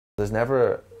There's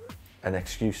never an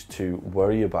excuse to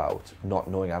worry about not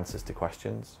knowing answers to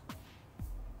questions.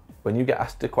 When you get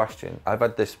asked a question, I've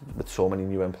had this with so many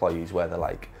new employees where they're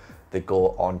like, they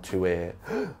go on to a,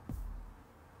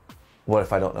 what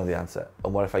if I don't know the answer?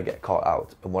 And what if I get caught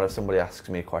out? And what if somebody asks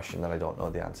me a question that I don't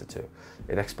know the answer to?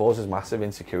 It exposes massive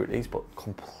insecurities, but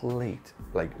complete,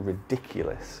 like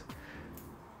ridiculous,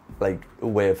 like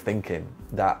way of thinking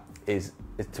that is,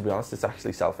 to be honest, it's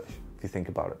actually selfish if you think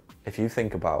about it. If you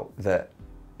think about that,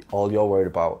 all you're worried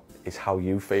about is how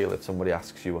you feel if somebody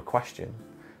asks you a question,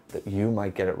 that you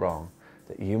might get it wrong,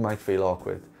 that you might feel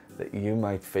awkward, that you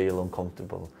might feel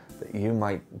uncomfortable, that you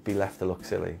might be left to look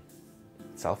silly.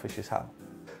 It's selfish as hell.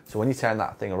 So when you turn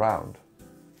that thing around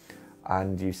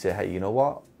and you say, hey, you know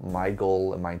what? My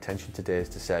goal and my intention today is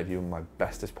to serve you in my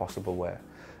bestest possible way.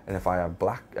 And if I have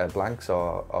blanks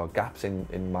or gaps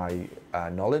in my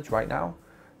knowledge right now,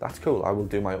 that's cool. I will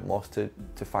do my utmost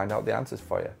to find out the answers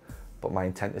for you. But my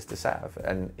intent is to serve.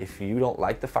 And if you don't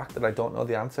like the fact that I don't know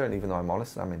the answer, and even though I'm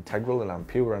honest and I'm integral and I'm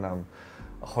pure and I'm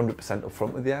 100%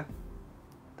 upfront with you,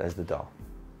 there's the door.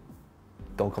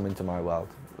 Don't come into my world.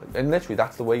 And literally,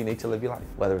 that's the way you need to live your life.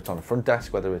 Whether it's on the front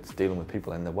desk, whether it's dealing with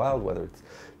people in the world, whether it's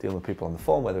dealing with people on the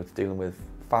phone, whether it's dealing with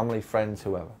family, friends,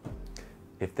 whoever.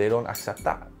 If they don't accept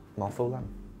that, more fool them.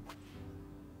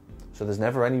 So there's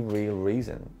never any real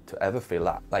reason to ever feel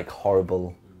that like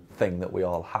horrible thing that we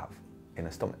all have in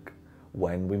a stomach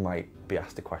when we might be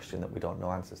asked a question that we don't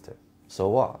know answers to. So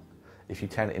what? If you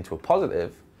turn it into a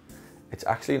positive, it's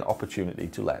actually an opportunity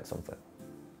to learn something.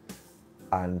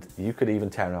 And you could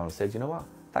even turn around and say, you know what?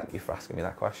 Thank you for asking me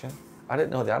that question. I didn't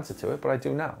know the answer to it, but I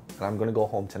do now. And I'm going to go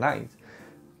home tonight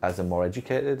as a more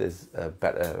educated, as a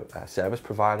better service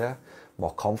provider,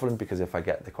 more confident, because if I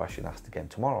get the question asked again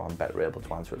tomorrow, I'm better able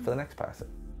to answer it for the next person.